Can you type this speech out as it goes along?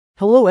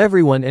Hello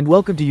everyone and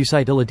welcome to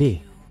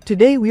Usitility.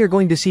 Today we are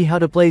going to see how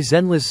to play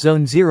Zenless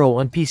Zone Zero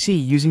on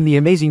PC using the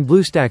amazing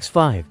BlueStacks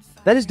 5,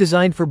 that is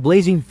designed for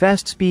blazing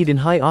fast speed and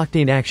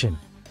high-octane action,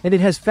 and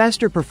it has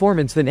faster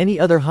performance than any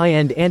other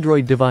high-end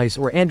Android device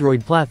or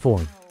Android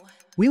platform.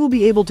 We will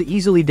be able to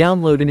easily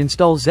download and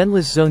install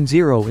Zenless Zone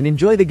Zero and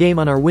enjoy the game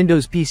on our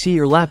Windows PC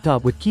or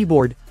laptop with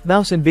keyboard,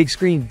 mouse and big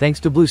screen thanks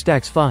to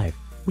BlueStacks 5,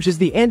 which is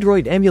the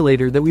Android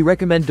emulator that we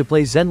recommend to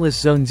play Zenless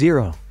Zone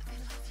Zero.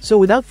 So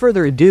without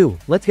further ado,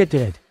 let's get to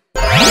it.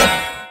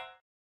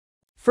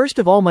 First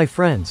of all my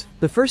friends,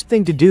 the first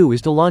thing to do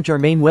is to launch our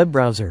main web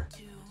browser.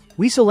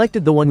 We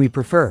selected the one we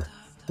prefer.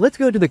 Let's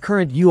go to the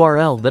current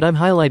URL that I'm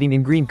highlighting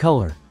in green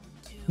color.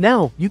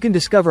 Now, you can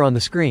discover on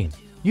the screen.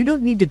 You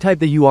don't need to type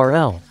the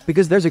URL,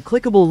 because there's a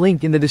clickable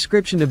link in the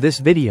description of this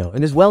video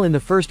and as well in the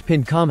first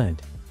pinned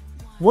comment.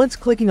 Once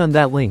clicking on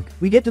that link,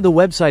 we get to the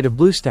website of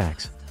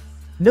BlueStacks.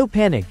 No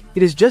panic,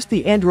 it is just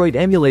the Android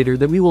emulator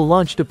that we will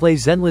launch to play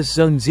Zenless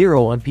Zone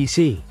Zero on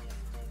PC.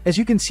 As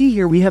you can see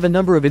here we have a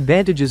number of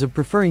advantages of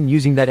preferring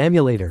using that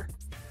emulator.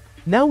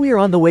 Now we are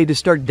on the way to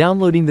start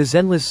downloading the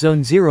Zenless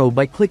Zone Zero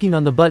by clicking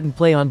on the button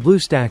play on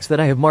BlueStacks that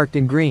I have marked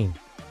in green.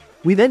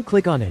 We then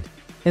click on it.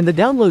 And the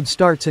download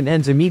starts and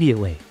ends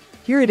immediately.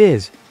 Here it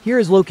is, here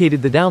is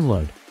located the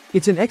download.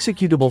 It's an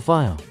executable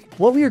file.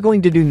 What we are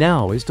going to do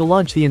now is to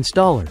launch the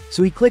installer,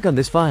 so we click on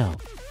this file.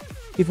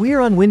 If we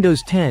are on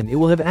Windows 10 it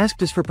will have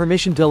asked us for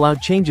permission to allow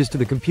changes to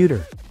the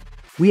computer.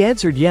 We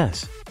answered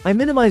yes. I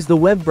minimized the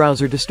web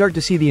browser to start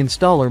to see the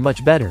installer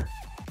much better.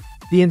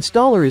 The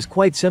installer is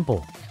quite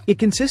simple. It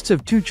consists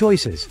of two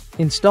choices,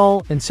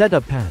 install and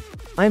setup path.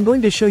 I am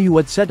going to show you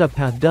what setup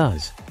path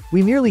does.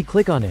 We merely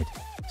click on it.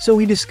 So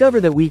we discover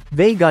that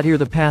they got here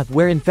the path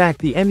where in fact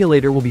the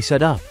emulator will be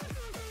set up.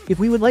 If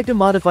we would like to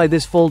modify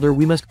this folder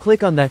we must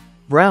click on that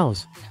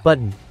Browse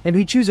button, and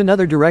we choose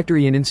another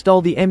directory and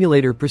install the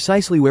emulator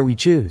precisely where we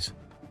choose.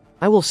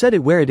 I will set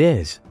it where it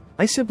is.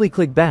 I simply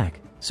click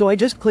back, so I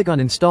just click on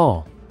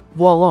install.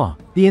 Voila!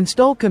 The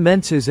install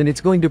commences and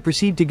it's going to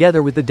proceed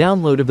together with the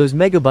download of those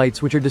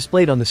megabytes which are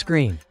displayed on the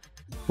screen.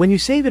 When you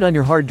save it on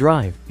your hard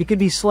drive, it could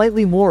be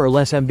slightly more or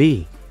less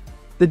MB.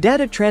 The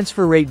data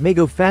transfer rate may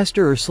go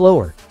faster or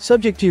slower,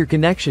 subject to your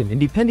connection and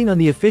depending on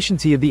the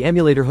efficiency of the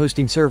emulator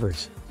hosting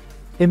servers.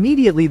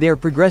 Immediately they are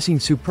progressing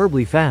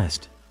superbly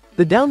fast.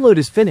 The download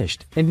is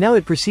finished, and now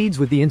it proceeds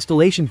with the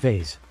installation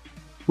phase.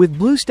 With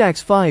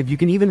BlueStacks 5 you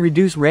can even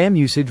reduce RAM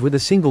usage with a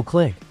single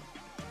click.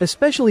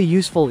 Especially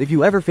useful if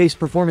you ever face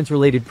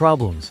performance-related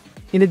problems.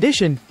 In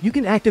addition, you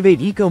can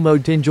activate Eco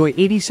Mode to enjoy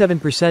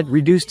 87%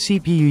 reduced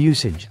CPU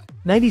usage,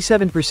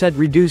 97%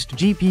 reduced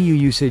GPU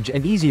usage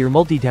and easier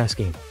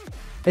multitasking.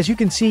 As you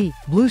can see,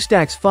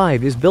 BlueStacks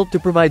 5 is built to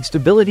provide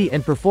stability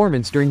and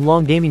performance during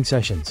long gaming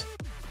sessions.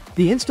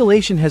 The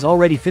installation has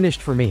already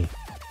finished for me.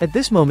 At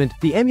this moment,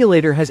 the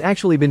emulator has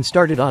actually been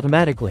started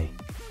automatically.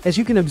 As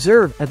you can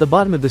observe, at the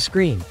bottom of the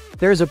screen,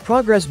 there is a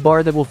progress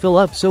bar that will fill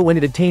up so when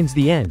it attains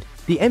the end,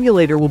 the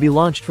emulator will be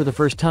launched for the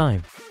first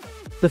time.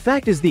 The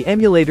fact is the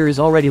emulator is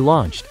already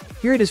launched,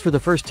 here it is for the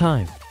first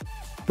time.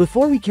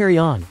 Before we carry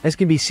on, as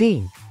can be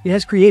seen, it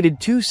has created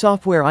two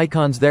software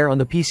icons there on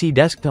the PC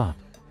desktop.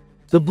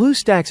 The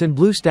BlueStacks and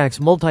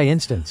BlueStacks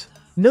multi-instance.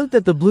 Note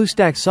that the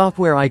BlueStacks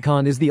software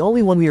icon is the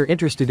only one we are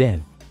interested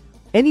in.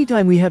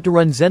 Anytime we have to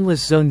run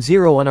Zenless Zone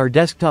Zero on our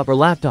desktop or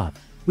laptop,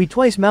 we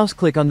twice mouse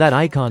click on that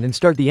icon and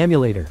start the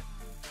emulator.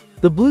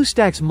 The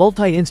BlueStacks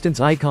multi-instance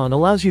icon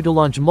allows you to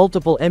launch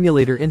multiple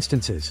emulator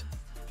instances.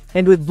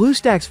 And with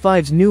BlueStacks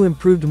 5's new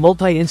improved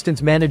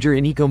multi-instance manager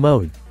in Eco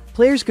Mode,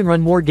 players can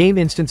run more game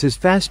instances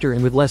faster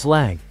and with less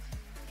lag.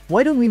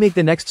 Why don't we make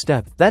the next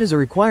step? That is a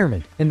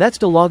requirement, and that's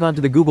to log on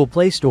to the Google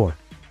Play Store.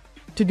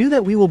 To do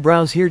that we will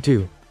browse here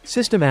to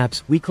System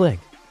Apps, we click.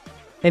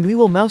 And we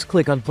will mouse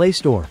click on Play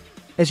Store.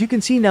 As you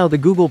can see now the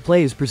Google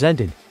Play is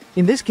presented.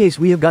 In this case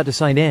we have got to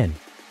sign in.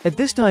 At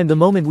this time the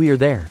moment we are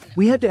there,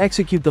 we have to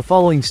execute the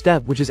following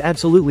step which is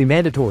absolutely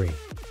mandatory.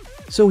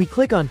 So we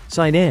click on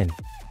Sign In.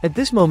 At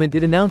this moment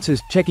it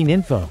announces Checking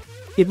Info.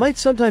 It might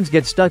sometimes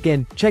get stuck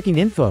in Checking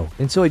Info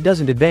and so it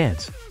doesn't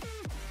advance.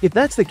 If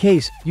that's the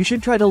case, you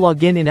should try to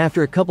log in and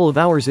after a couple of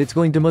hours it's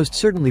going to most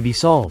certainly be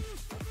solved.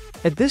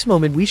 At this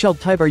moment we shall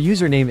type our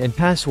username and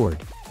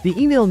password. The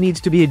email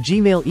needs to be a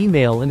Gmail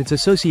email and its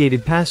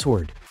associated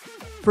password.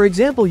 For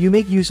example you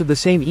make use of the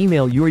same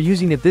email you are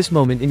using at this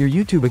moment in your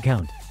YouTube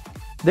account.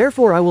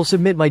 Therefore I will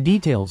submit my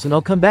details and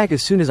I'll come back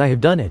as soon as I have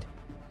done it.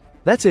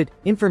 That's it,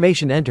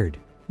 information entered.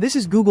 This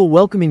is Google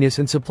welcoming us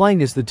and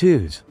supplying us the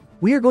twos.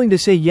 We are going to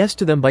say yes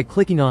to them by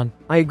clicking on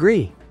I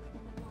agree.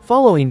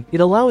 Following,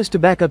 it allows us to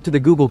back up to the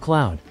Google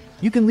Cloud.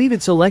 You can leave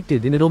it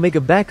selected and it'll make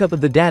a backup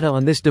of the data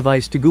on this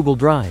device to Google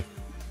Drive.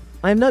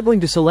 I am not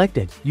going to select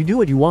it, you do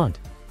what you want.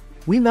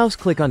 We mouse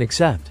click on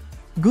accept.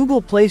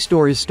 Google Play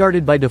Store is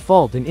started by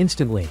default and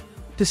instantly.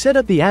 To set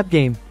up the app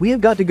game, we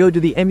have got to go to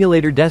the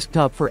emulator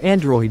desktop for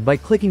Android by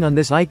clicking on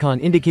this icon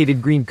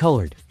indicated green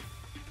colored.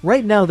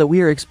 Right now that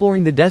we are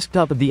exploring the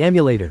desktop of the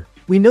emulator,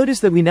 we notice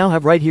that we now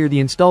have right here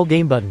the install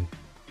game button.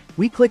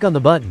 We click on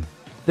the button.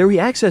 There we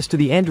access to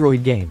the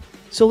Android game.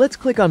 So let's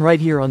click on right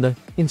here on the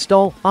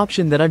install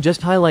option that I'm just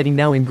highlighting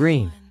now in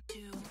green.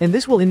 And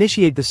this will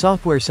initiate the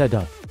software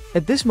setup.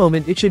 At this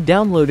moment it should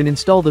download and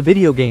install the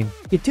video game.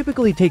 It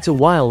typically takes a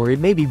while or it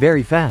may be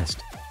very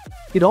fast.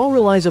 It all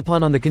relies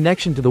upon on the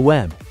connection to the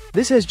web.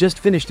 This has just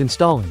finished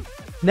installing.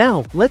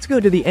 Now, let's go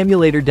to the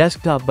emulator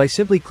desktop by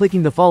simply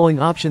clicking the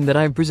following option that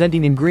I am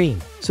presenting in green,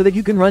 so that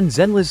you can run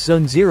Zenless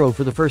Zone Zero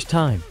for the first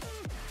time.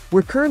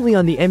 We're currently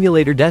on the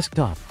emulator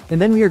desktop,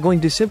 and then we are going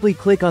to simply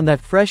click on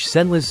that fresh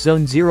Zenless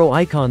Zone Zero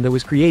icon that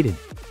was created.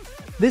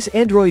 This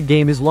Android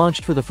game is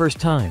launched for the first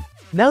time.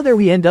 Now there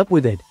we end up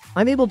with it.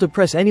 I'm able to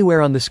press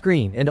anywhere on the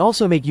screen and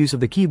also make use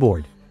of the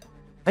keyboard.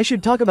 I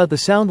should talk about the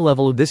sound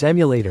level of this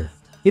emulator.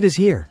 It is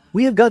here.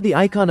 We have got the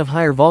icon of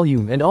higher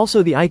volume and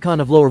also the icon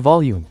of lower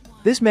volume.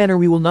 This manner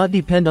we will not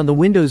depend on the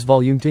Windows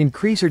volume to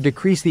increase or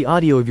decrease the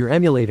audio of your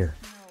emulator.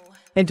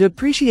 And to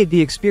appreciate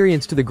the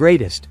experience to the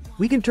greatest,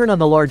 we can turn on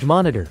the large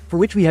monitor, for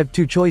which we have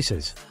two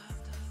choices.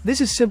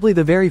 This is simply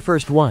the very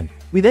first one.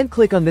 We then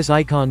click on this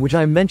icon which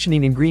I am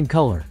mentioning in green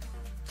color.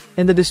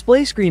 And the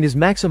display screen is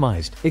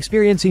maximized,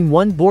 experiencing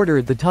one border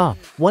at the top,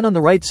 one on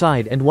the right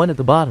side and one at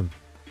the bottom.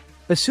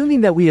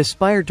 Assuming that we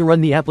aspire to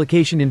run the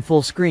application in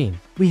full screen,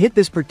 we hit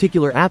this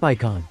particular app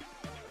icon.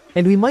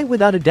 And we might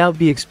without a doubt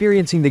be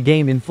experiencing the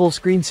game in full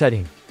screen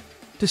setting.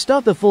 To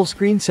stop the full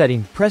screen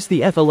setting, press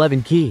the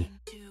F11 key.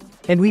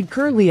 And we'd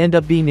currently end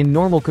up being in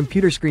normal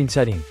computer screen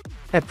setting.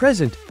 At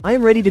present, I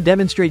am ready to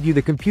demonstrate you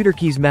the computer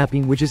keys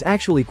mapping, which is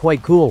actually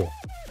quite cool.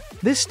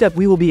 This step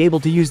we will be able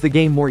to use the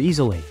game more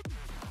easily.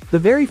 The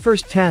very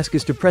first task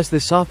is to press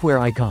this software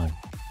icon.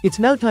 It's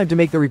now time to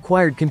make the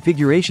required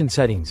configuration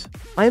settings.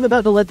 I am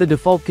about to let the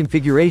default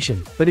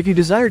configuration, but if you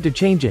desire to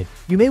change it,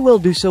 you may well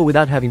do so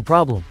without having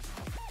problem.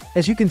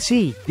 As you can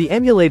see, the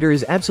emulator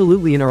is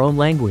absolutely in our own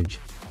language.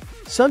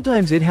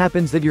 Sometimes it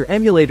happens that your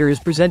emulator is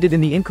presented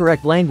in the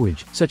incorrect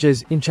language, such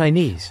as in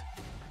Chinese.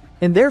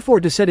 And therefore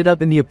to set it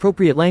up in the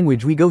appropriate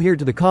language we go here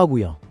to the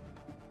cogwheel.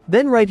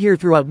 Then right here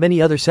throughout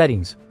many other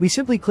settings, we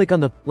simply click on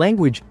the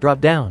language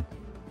drop down.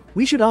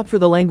 We should opt for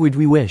the language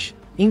we wish,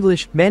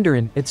 English,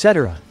 Mandarin,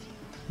 etc.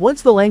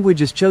 Once the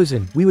language is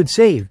chosen, we would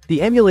save,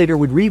 the emulator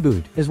would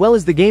reboot, as well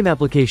as the game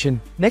application,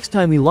 next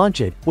time we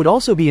launch it, would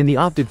also be in the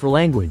opted for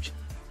language.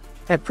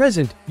 At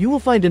present, you will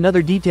find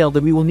another detail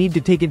that we will need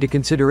to take into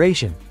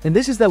consideration, and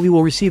this is that we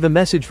will receive a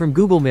message from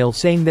Google Mail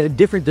saying that a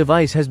different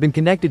device has been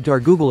connected to our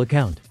Google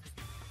account.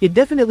 It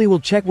definitely will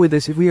check with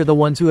us if we are the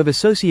ones who have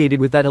associated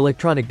with that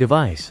electronic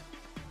device.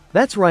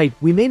 That's right,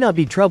 we may not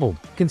be troubled,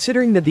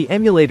 considering that the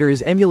emulator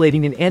is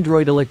emulating an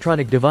Android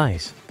electronic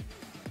device.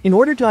 In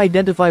order to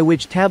identify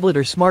which tablet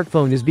or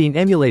smartphone is being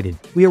emulated,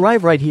 we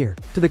arrive right here,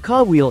 to the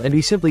cogwheel, and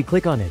we simply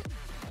click on it.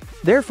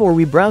 Therefore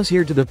we browse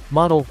here to the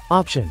model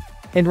option.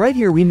 And right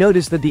here we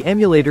notice that the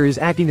emulator is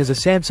acting as a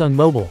Samsung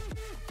mobile.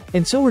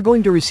 And so we're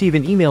going to receive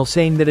an email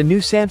saying that a new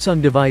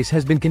Samsung device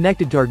has been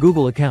connected to our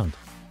Google account.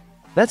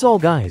 That's all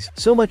guys,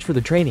 so much for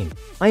the training.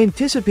 I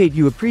anticipate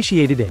you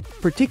appreciated it,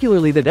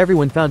 particularly that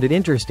everyone found it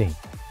interesting.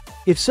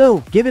 If so,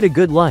 give it a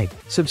good like,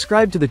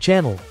 subscribe to the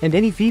channel, and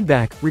any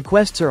feedback,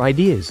 requests or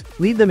ideas,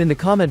 leave them in the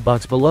comment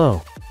box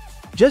below.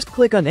 Just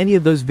click on any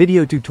of those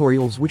video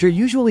tutorials which are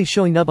usually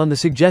showing up on the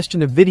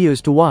suggestion of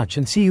videos to watch,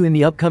 and see you in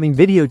the upcoming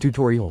video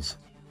tutorials.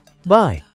 Bye.